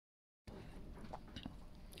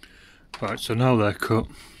Right, so now they're cut,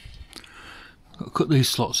 I've got to cut these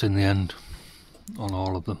slots in the end on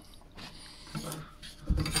all of them.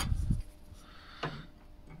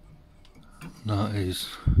 That is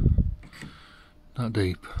that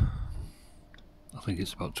deep. I think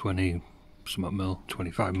it's about 20 something mil,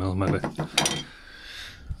 25 mil maybe.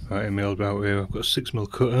 Right, in my old route here I've got a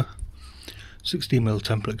 6mm cutter, 16mm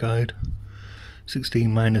template guide.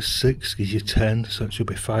 16 minus 6 gives you 10, so it should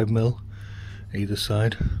be 5mm either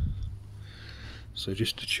side. So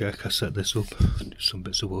just to check, I set this up, just some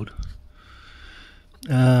bits of wood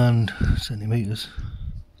and centimetres,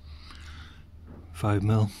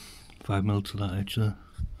 5mm to that edge there,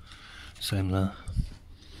 same there.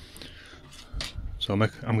 So I'm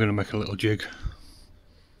going to make a little jig.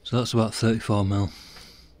 So that's about 34mm.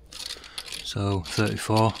 So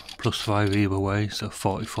 34 plus 5 either way, so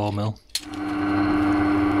 44mm.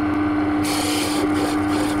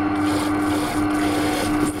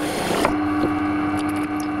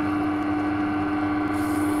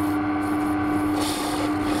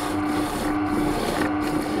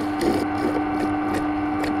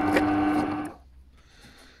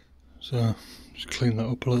 So just clean that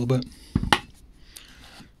up a little bit.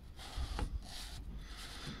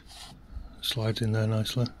 Slides in there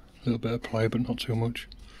nicely. A little bit of play but not too much.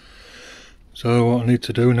 So what I need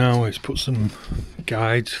to do now is put some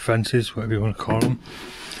guides, fences, whatever you want to call them.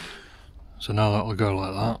 So now that'll go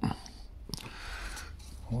like that.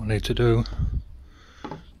 What I need to do,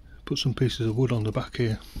 put some pieces of wood on the back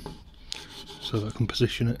here so that I can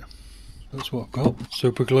position it. That's what I've got.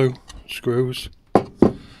 Super glue, screws,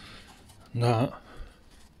 and that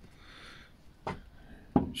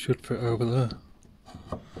should fit over there.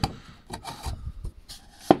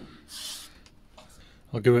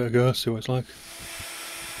 I'll give it a go, see what it's like.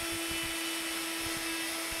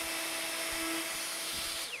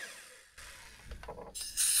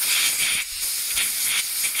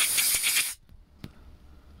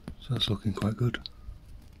 So that's looking quite good.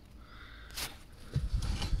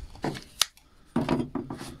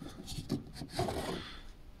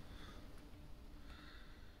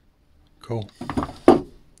 Cool.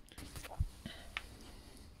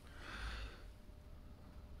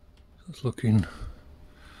 That's looking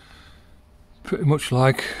pretty much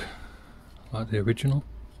like the original.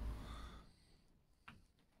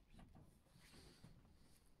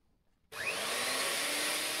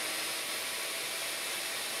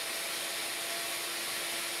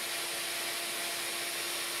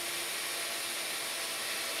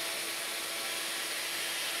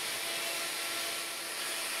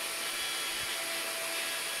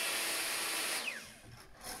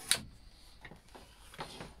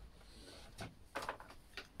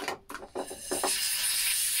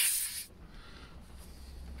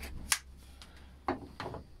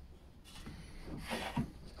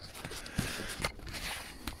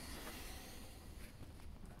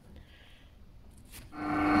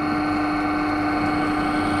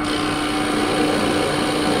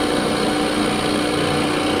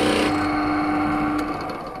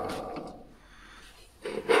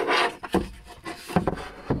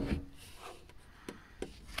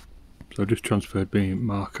 So I just transferred the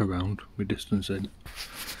mark around with distance in.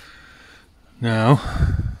 Now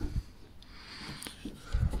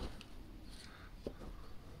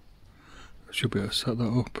I should be able to set that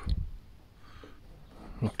up.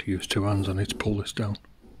 I'll have to use two hands, I need to pull this down.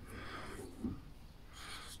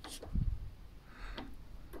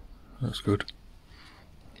 That's good.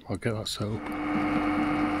 I'll get that set up.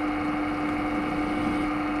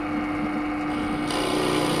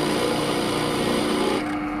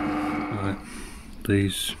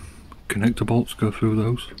 These connector bolts go through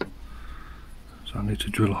those, so I need to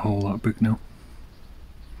drill a hole that big now.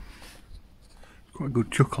 Quite a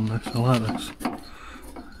good chuck on this, I like this.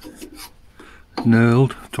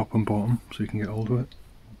 Knurled top and bottom so you can get hold of it.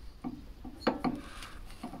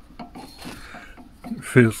 It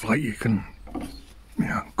feels like you can,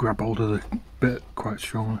 grab hold of the bit quite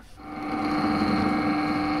strongly.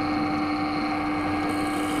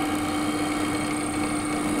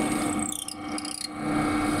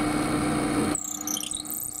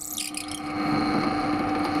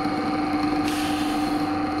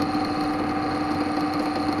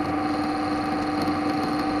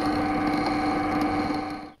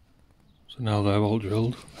 Now they're all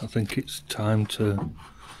drilled, I think it's time to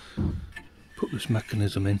put this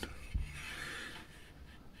mechanism in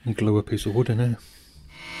and glue a piece of wood in here.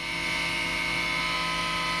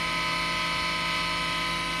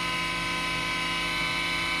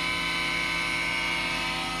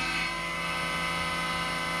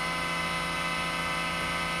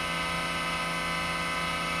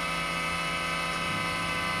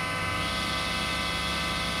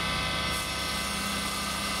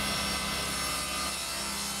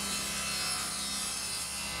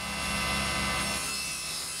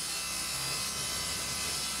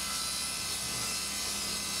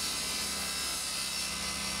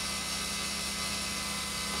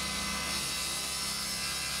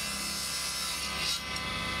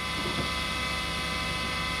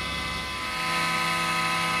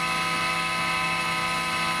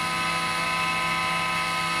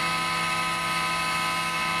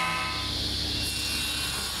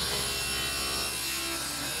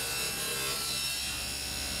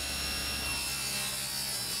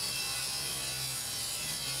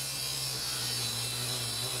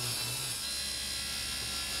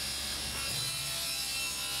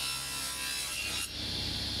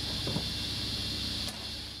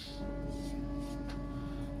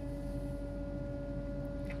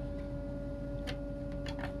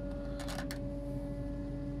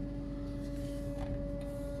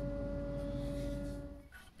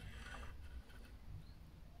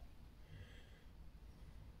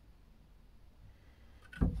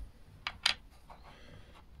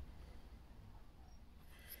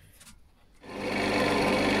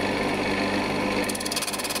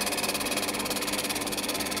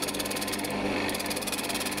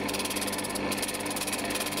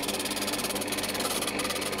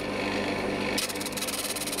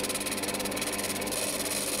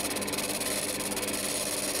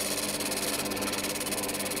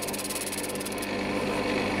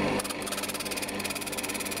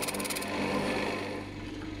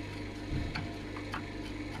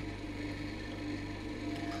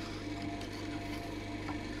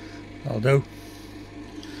 I'll do.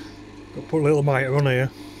 I'll put a little mitre on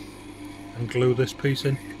here and glue this piece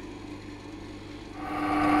in.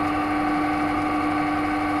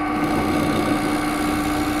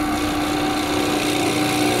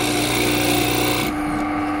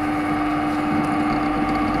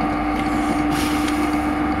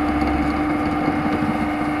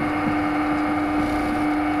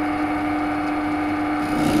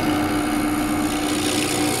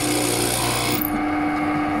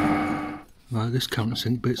 Right, this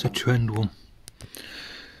countersink bit's a trend one.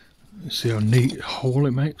 You see how neat hole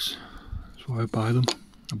it makes? That's why I buy them.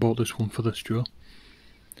 I bought this one for this drill.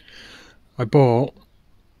 I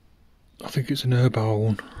think it's an Radial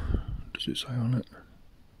one. Does it say on it?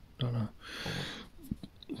 Don't know.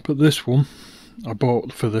 But this one I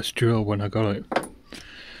bought for this drill when I got it. I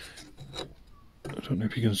don't know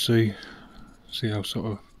if you can see how sort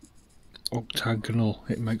of octagonal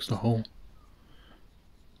it makes the hole.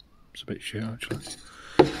 It's a bit shit actually.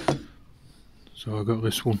 So I got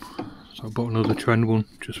this one. So I bought another trend one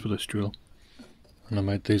just for this drill. And I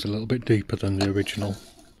made these a little bit deeper than the original,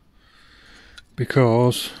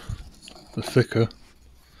 because the thicker,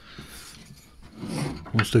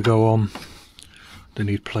 once they go on, they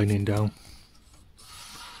need planing down.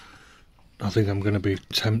 I think I'm going to be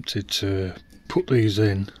tempted to put these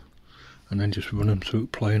in and then just run them through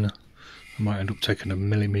planer. I might end up taking a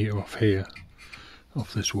millimetre off here,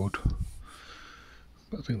 off this wood,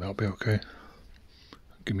 but I think that'll be okay.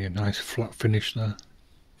 Give me a nice flat finish there.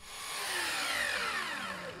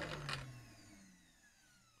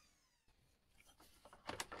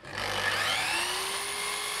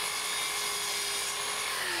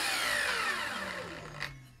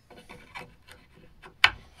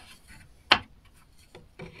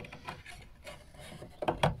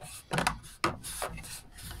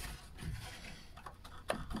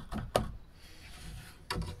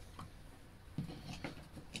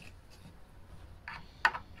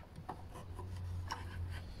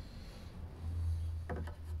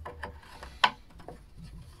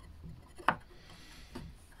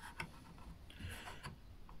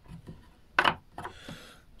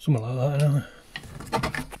 Something like that anyway.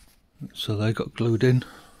 So they got glued in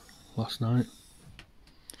last night.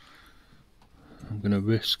 I'm going to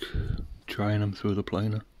risk trying them through the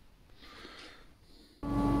planer.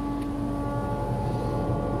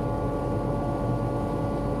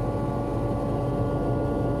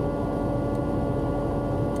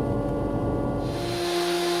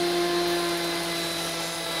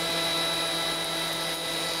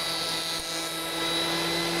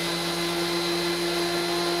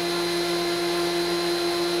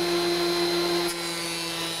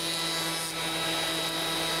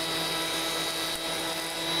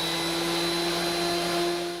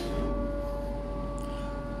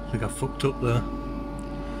 I think I fucked up there.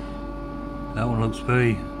 That one looks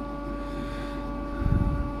very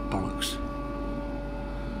bollocks.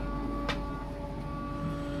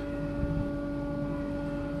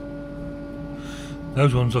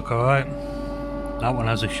 Those ones look alright. That one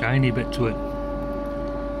has a shiny bit to it.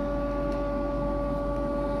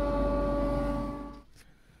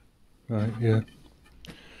 Right, yeah.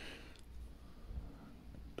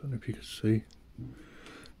 Don't know if you can see,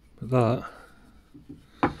 but that.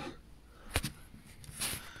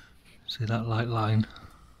 See that light line?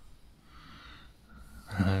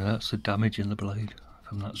 That's the damage in the blade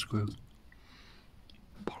from that screw.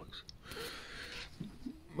 Bollocks.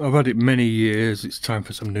 I've had it many years, it's time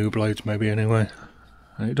for some new blades maybe anyway.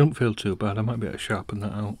 And it don't feel too bad, I might be able to sharpen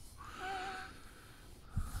that out.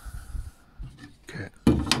 Okay.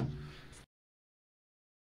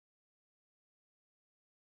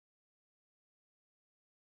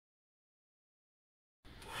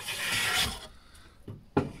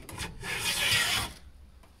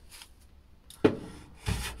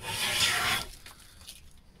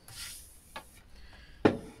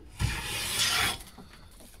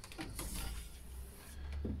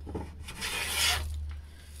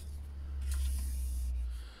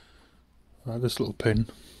 Right, this little pin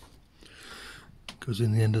goes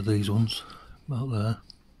in the end of these ones, about there.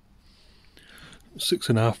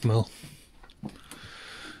 6.5mm.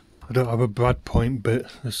 I don't have a brad point bit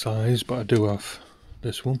this size, but I do have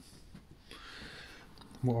this one.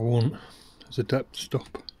 What I want is a depth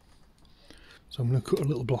stop. So I'm going to cut a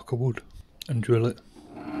little block of wood and drill it.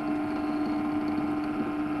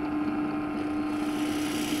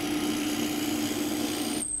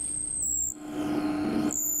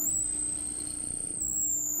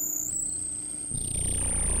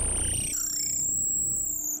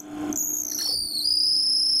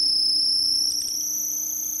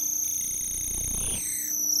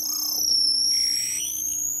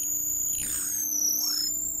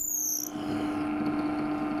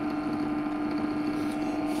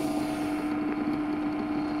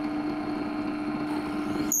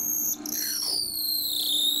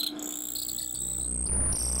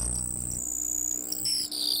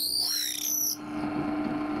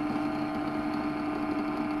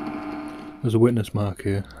 there's a witness mark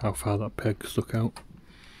here, how far that peg stuck out.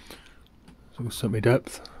 So we'll set my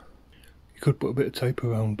depth. You could put a bit of tape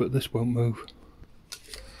around, but this won't move.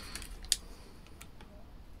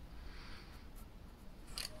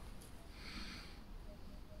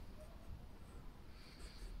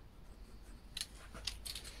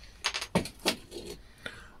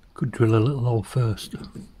 Could drill a little hole first.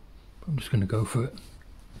 I'm just going to go for it.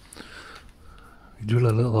 You drill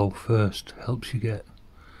a little hole first, helps you get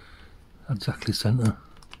exactly centre.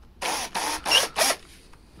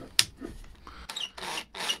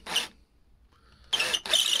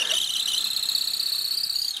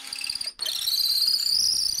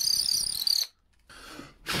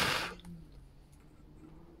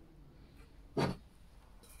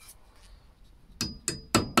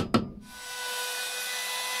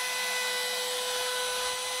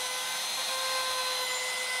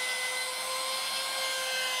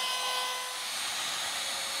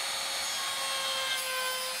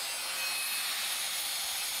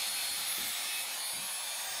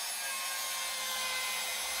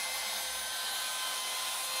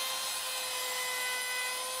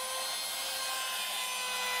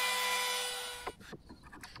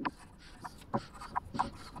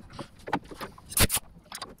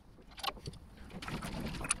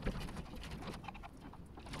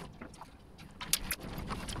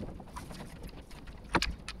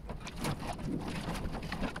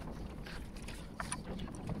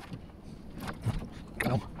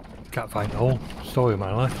 Can't find the hole. Story of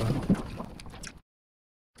my life, right?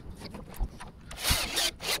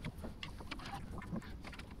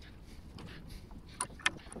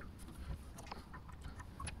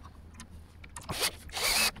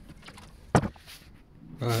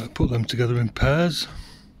 Put them together in pairs.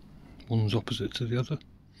 One's opposite to the other.